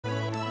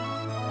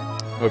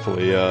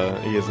Hopefully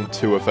he isn't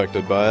too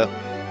affected by it.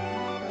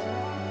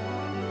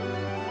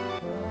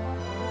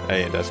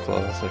 A and S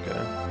class, okay.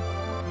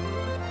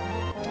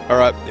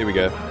 Alright, here we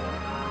go.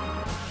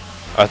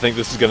 I think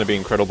this is going to be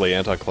incredibly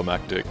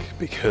anticlimactic,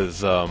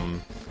 because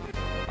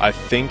I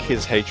think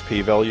his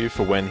HP value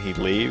for when he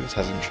leaves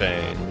hasn't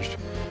changed,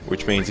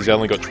 which means he's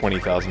only got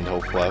 20,000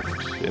 health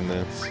left in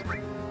this.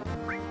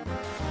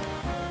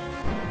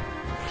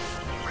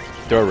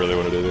 Do I really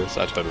want to do this?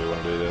 I totally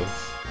want to do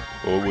this.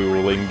 Or we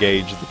will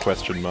engage the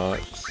question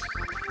marks.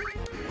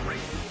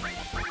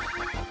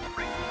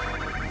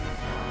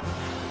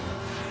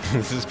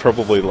 This is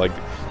probably like...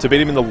 To beat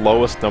him in the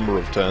lowest number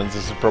of turns,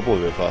 this is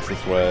probably the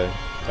fastest way.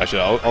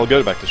 Actually, I'll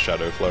go back to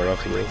Shadow Flare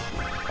after this.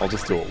 I'll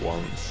just do it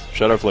once.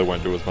 Shadow Flare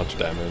won't do as much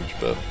damage,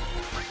 but...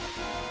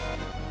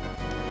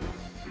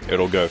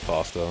 it'll go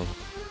faster.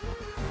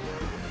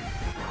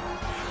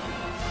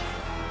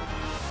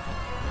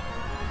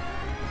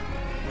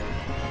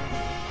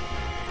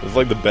 It's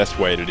like the best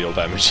way to deal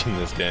damage in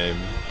this game.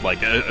 Like,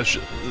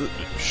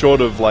 short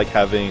of like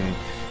having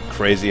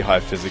crazy high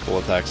physical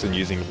attacks and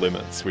using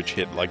limits, which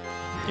hit like,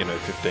 you know,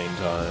 15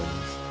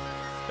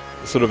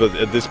 times. Sort of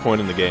at this point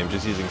in the game,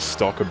 just using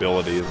stock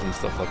abilities and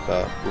stuff like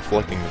that.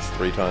 Reflecting this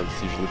 3 times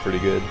is usually pretty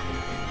good.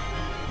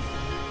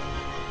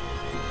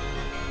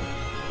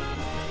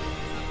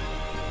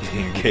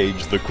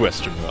 Engage the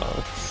question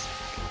marks.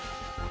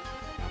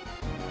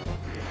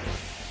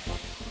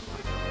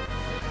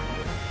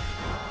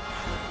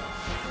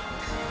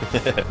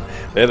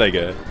 There they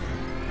go.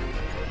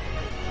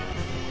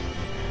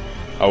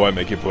 I won't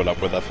make you put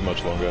up with that for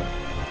much longer.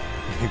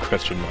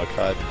 Question mark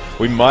hype.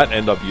 We might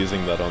end up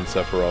using that on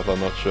Sephiroth, I'm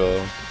not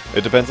sure.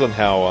 It depends on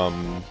how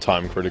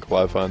time critical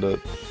I find it.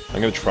 I'm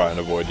gonna try and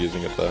avoid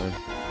using it though.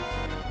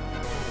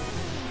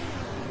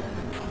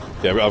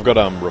 Yeah, I've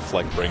got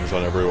reflect rings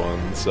on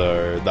everyone,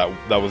 so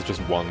that was just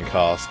one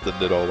cast that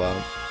did all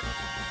that.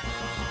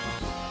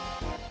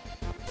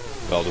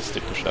 I'll just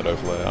stick to Shadow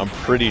Flare. I'm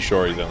pretty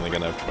sure he's only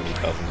gonna have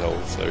 20,000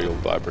 health, so he'll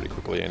die pretty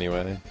quickly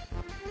anyway.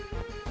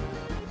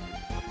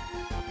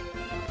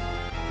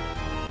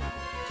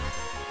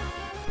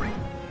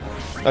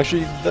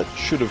 Actually, that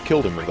should have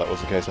killed him if that was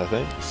the case, I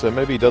think. So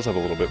maybe he does have a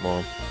little bit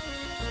more.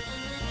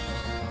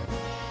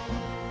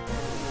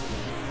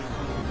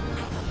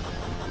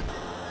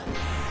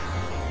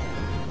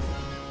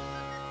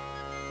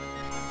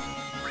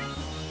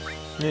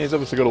 Yeah, he's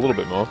obviously got a little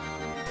bit more.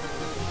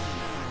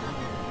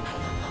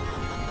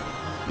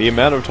 The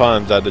amount of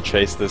times I had to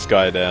chase this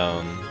guy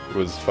down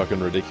was fucking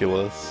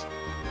ridiculous.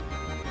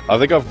 I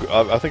think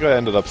I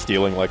ended up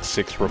stealing like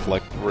 6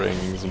 reflect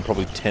rings and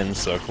probably 10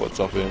 circlets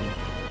off him.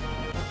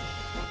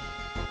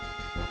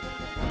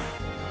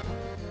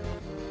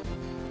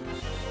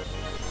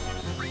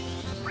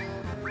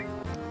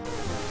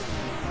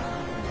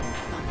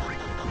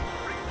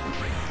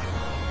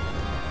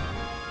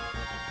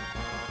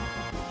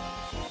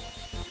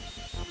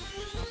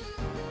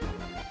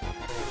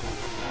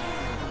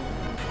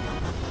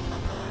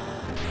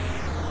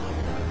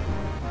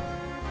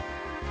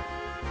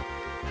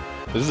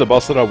 This is a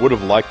boss that I would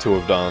have liked to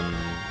have done,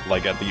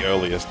 like, at the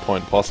earliest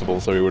point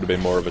possible, so he would have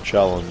been more of a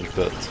challenge,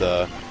 but,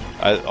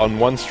 on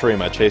one stream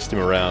I chased him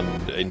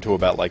around into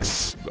about, like,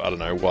 I don't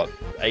know, what,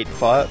 8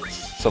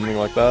 fights? Something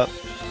like that.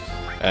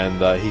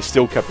 And, he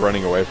still kept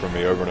running away from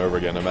me over and over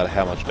again, no matter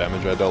how much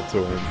damage I dealt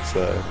to him,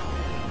 so...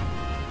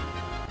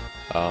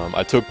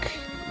 I took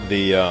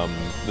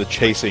the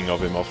chasing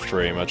of him off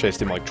stream. I chased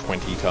him like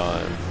 20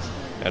 times,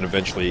 and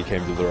eventually he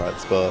came to the right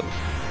spot.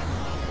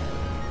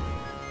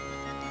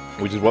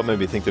 Which is what made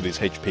me think that his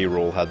HP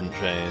rule hadn't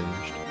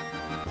changed.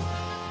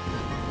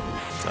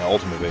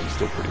 Ultimate Beam's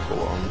still pretty full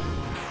on.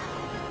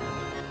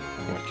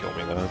 He's gonna kill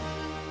me though.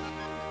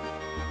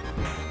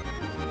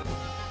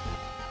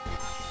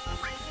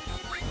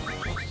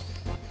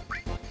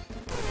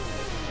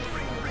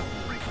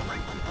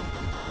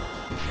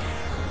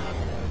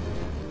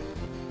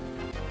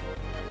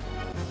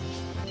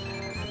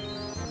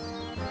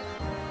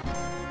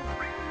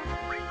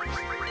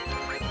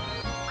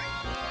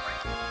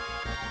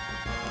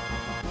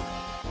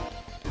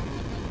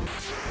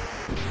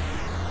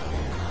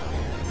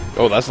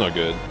 Oh, that's not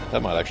good.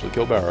 That might actually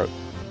kill Barret.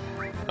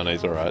 Oh no,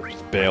 he's alright.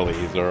 Just barely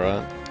he's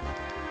alright.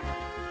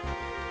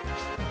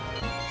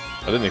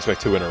 I didn't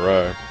expect 2 in a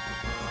row.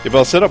 If I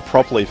was set up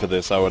properly for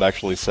this, I would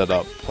actually set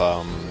up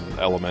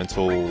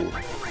Elemental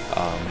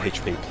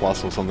HP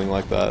Plus or something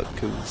like that,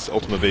 because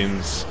Ultimate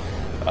Beam's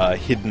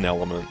hidden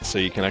element, so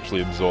you can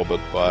actually absorb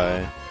it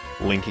by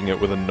linking it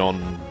with a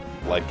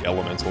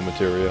non-elemental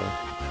materia.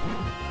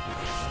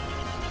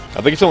 I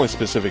think it's only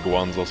specific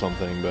ones or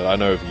something, but I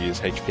know if you use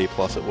HP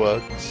Plus it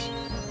works.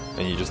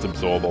 And you just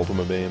absorb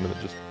Ultimate Beam and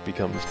it just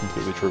becomes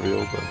completely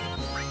trivial, but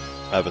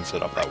I haven't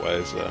set up that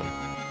way, so...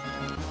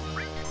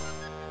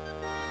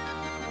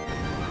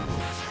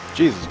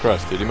 Jesus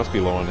Christ, dude, he must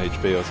be low on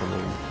HP or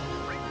something.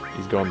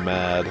 He's gone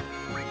mad.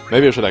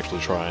 Maybe I should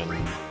actually try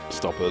and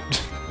stop it.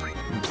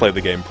 And play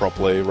the game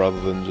properly, rather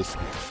than just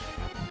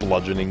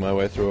bludgeoning my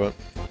way through it.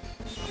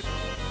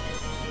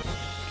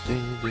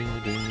 Ding,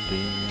 ding, ding,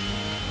 ding.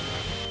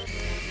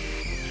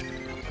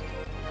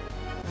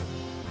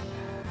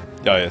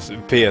 Oh yes,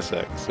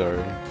 PSX, sorry.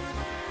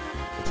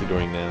 What's he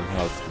doing now?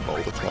 Oh, it's the bolt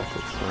attack,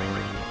 that's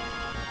fine.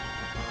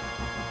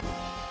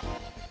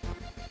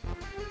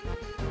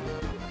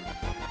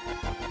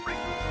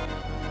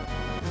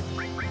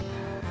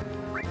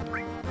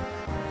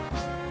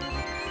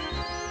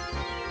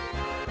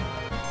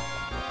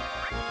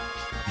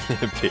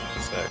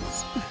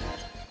 PSX.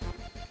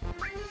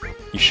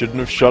 You shouldn't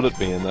have shot at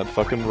me in that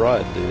fucking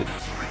ride, dude.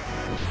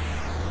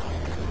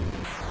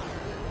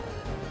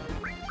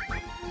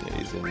 Yeah,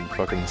 he's in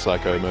fucking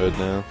psycho mode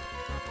now.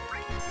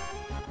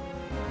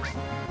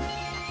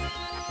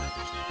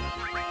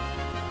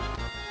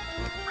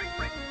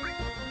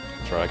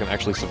 That's right, I can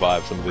actually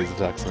survive some of these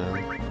attacks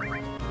now.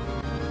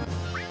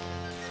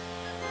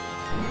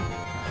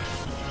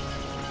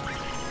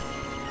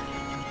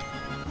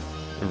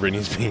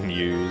 Rinny's being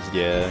used,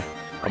 yeah.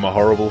 I'm a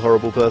horrible,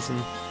 horrible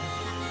person.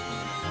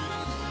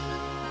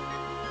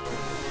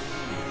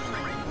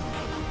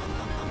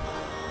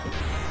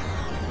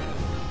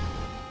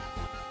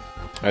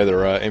 Hey there,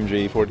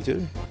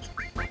 MG42.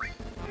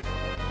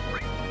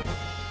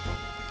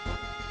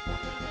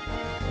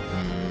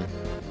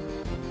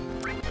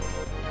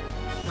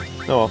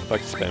 Oh well, back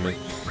to spamming.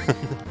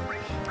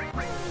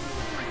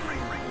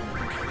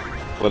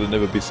 Let it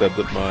never be said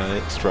that my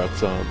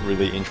strats aren't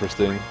really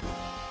interesting.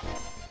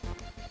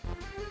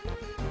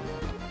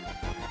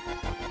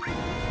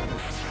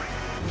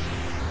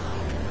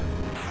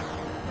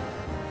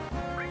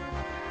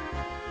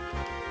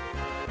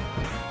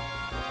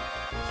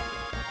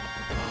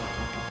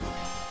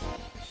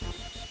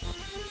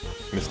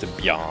 Mr.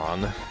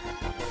 Bjarn.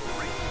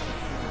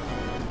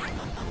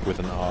 With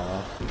an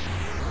R.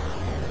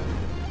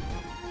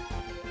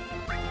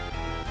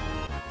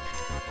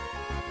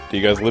 Do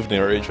you guys live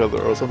near each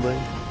other or something?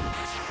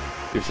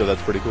 If so,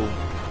 that's pretty cool.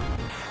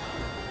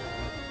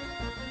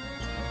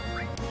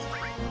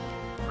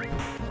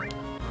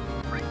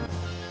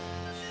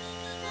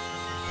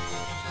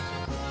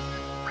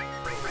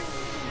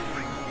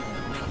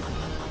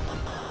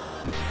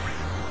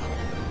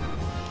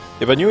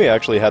 If I knew he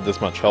actually had this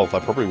much health, I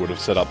probably would have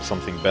set up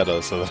something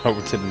better so that I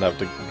didn't have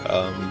to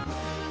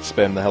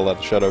spam the hell out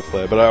of Shadow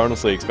Flare, but I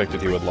honestly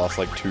expected he would last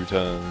like 2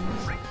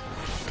 turns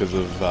because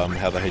of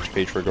how the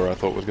HP trigger I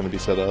thought was going to be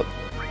set up.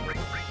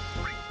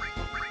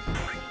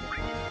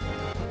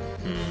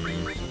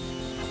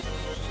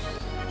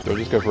 Do I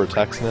just go for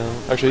attacks now?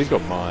 Actually, he's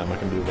got Mime, I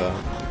can do that.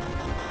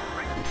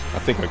 I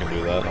think I can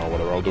do that. Oh,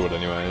 whatever, I'll do it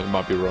anyway. It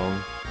might be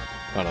wrong.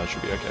 Oh no, it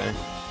should be okay.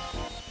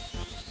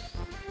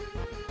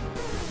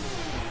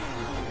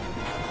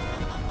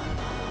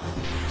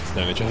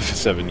 Known each other for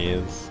 7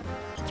 years.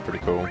 It's pretty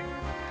cool.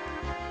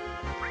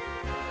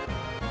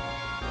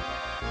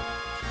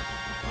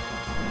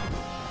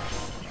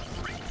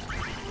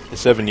 In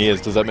 7 years,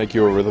 does that make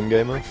you a rhythm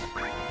gamer?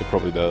 It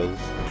probably does.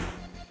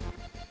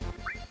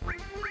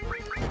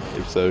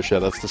 If so,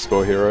 shoutouts to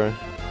Score Hero.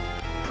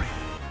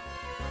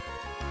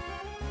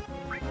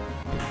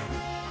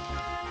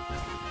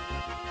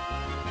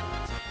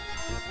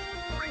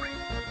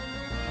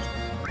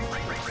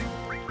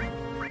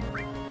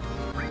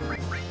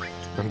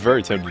 I'm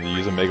very tempted to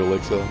use a Mega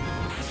Elixir,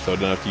 so I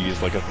don't have to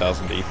use like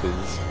 1,000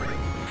 ethers.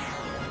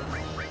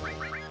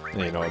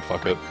 Yeah, you know what,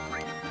 fuck it.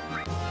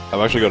 I've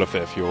actually got a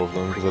fair few of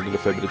them, because I did a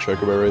fair bit of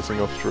Chocobo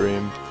racing off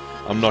stream.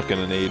 I'm not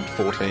gonna need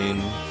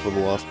 14 for the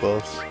last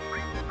boss.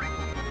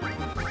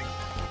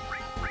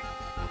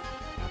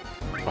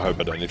 I hope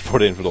I don't need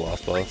 14 for the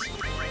last boss.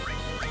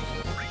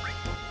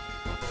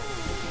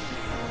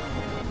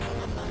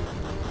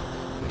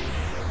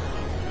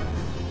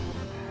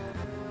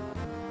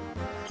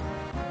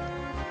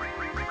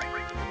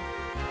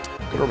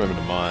 Gotta remember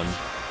to mime.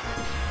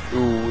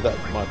 Ooh, that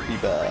might be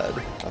bad.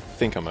 I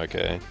think I'm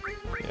okay.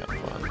 Yeah, I'm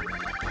fine.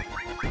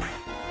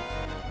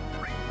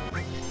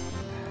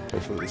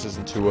 Hopefully this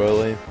isn't too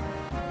early.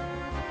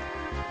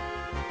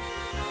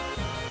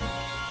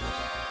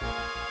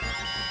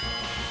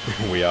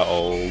 We are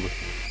old.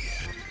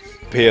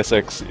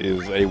 PSX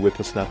is a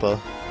whippersnapper.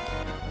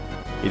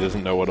 He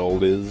doesn't know what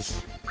old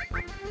is.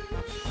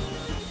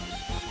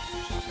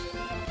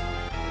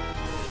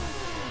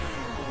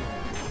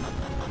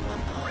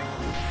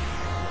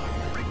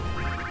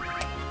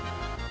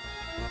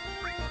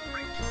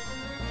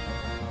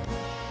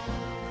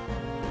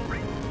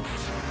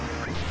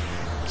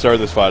 Sorry,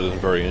 this fight isn't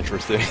very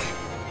interesting.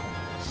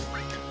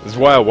 This is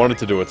why I wanted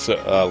to do it so,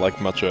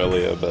 like much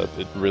earlier, but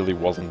it really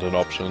wasn't an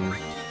option.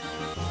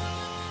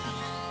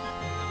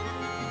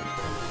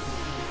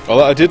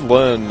 Although I did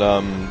learn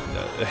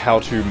how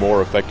to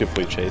more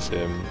effectively chase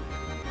him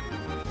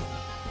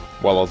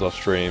while I was off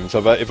stream. So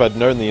if I'd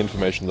known the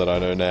information that I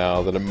know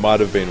now, then it might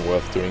have been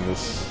worth doing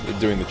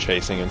the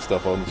chasing and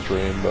stuff on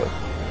stream. But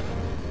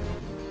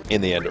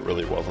in the end, it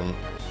really wasn't.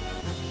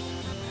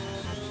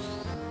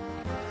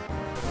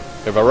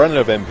 If I run out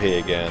of MP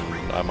again,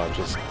 I might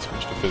just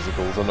switch to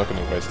physicals. I'm not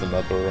going to waste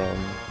another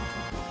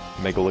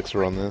Mega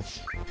Elixir on this.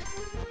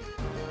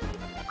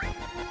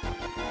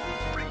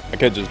 I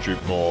could just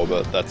dupe more,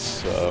 but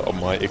that's on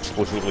my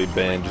explicitly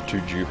banned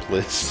to dupe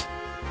list.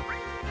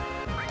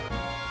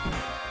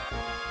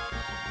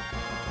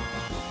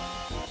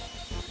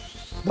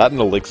 That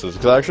and elixirs,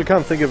 because I actually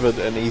can't think of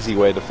an easy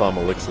way to farm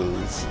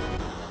elixirs.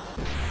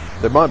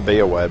 There might be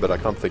a way, but I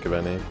can't think of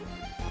any.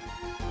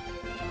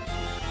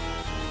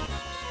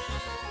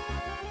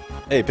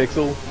 Hey,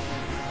 Pixel.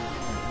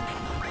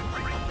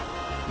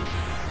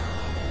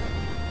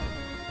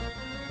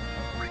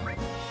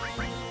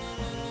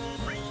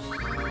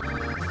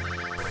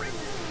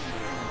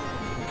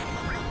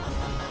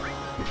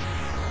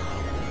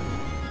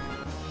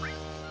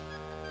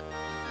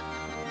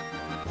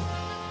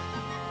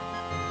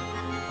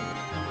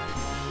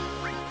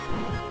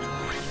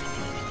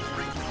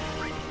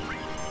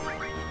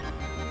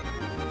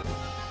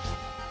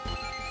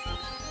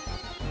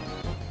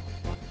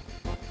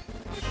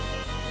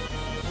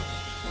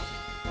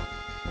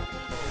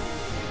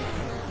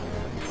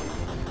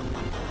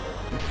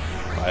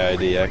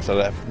 IIDX,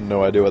 I have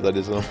no idea what that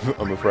is,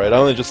 I'm afraid. I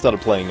only just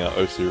started playing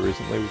Osu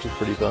recently, which is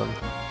pretty fun.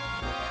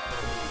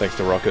 Thanks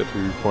to Rocket,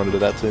 who pointed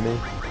it out to me.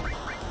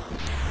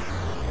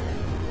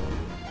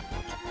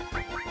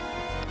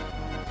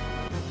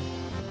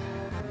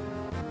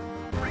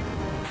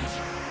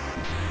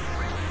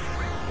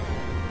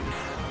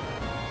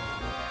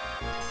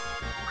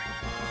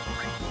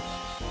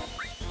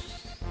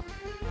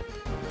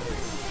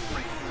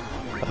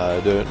 I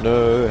don't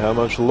know how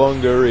much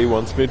longer he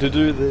wants me to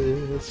do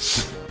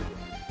this.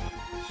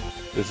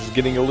 This is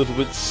getting a little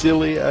bit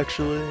silly,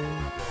 actually.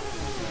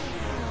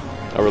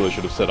 I really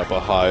should have set up a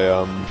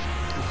high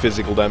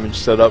physical damage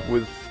setup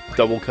with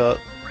double cut.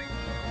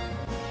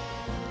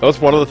 That was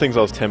one of the things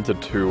I was tempted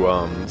to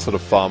sort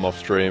of farm off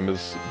stream,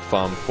 is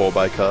farm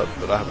 4x cut,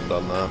 but I haven't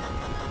done that.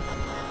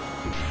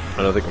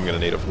 I don't think I'm going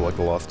to need it for like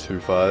the last 2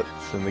 fights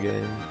in the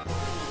game.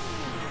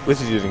 At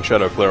least he's using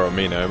Shadow Flare on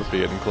me now, must be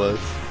getting close.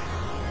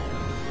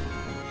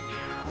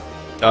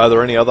 Are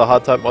there any other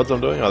HardType mods I'm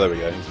doing? Oh, there we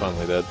go, he's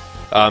finally dead.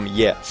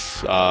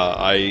 Yes,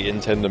 I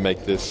intend to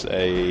make this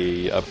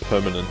a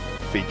permanent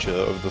feature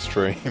of the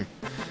stream.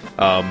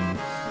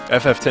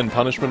 FF10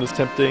 Punishment is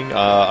tempting.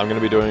 I'm going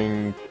to be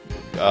doing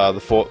the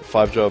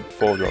 4-job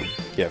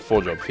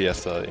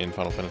Fiesta in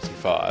Final Fantasy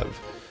V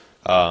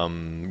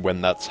when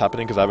that's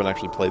happening, because I haven't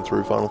actually played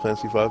through Final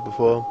Fantasy V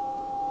before.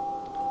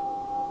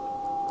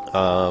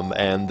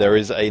 And there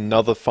is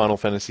another Final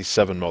Fantasy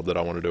VII mod that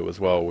I want to do as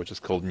well, which is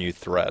called New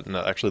Threat, and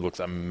it actually looks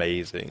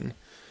amazing.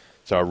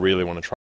 So I really want to try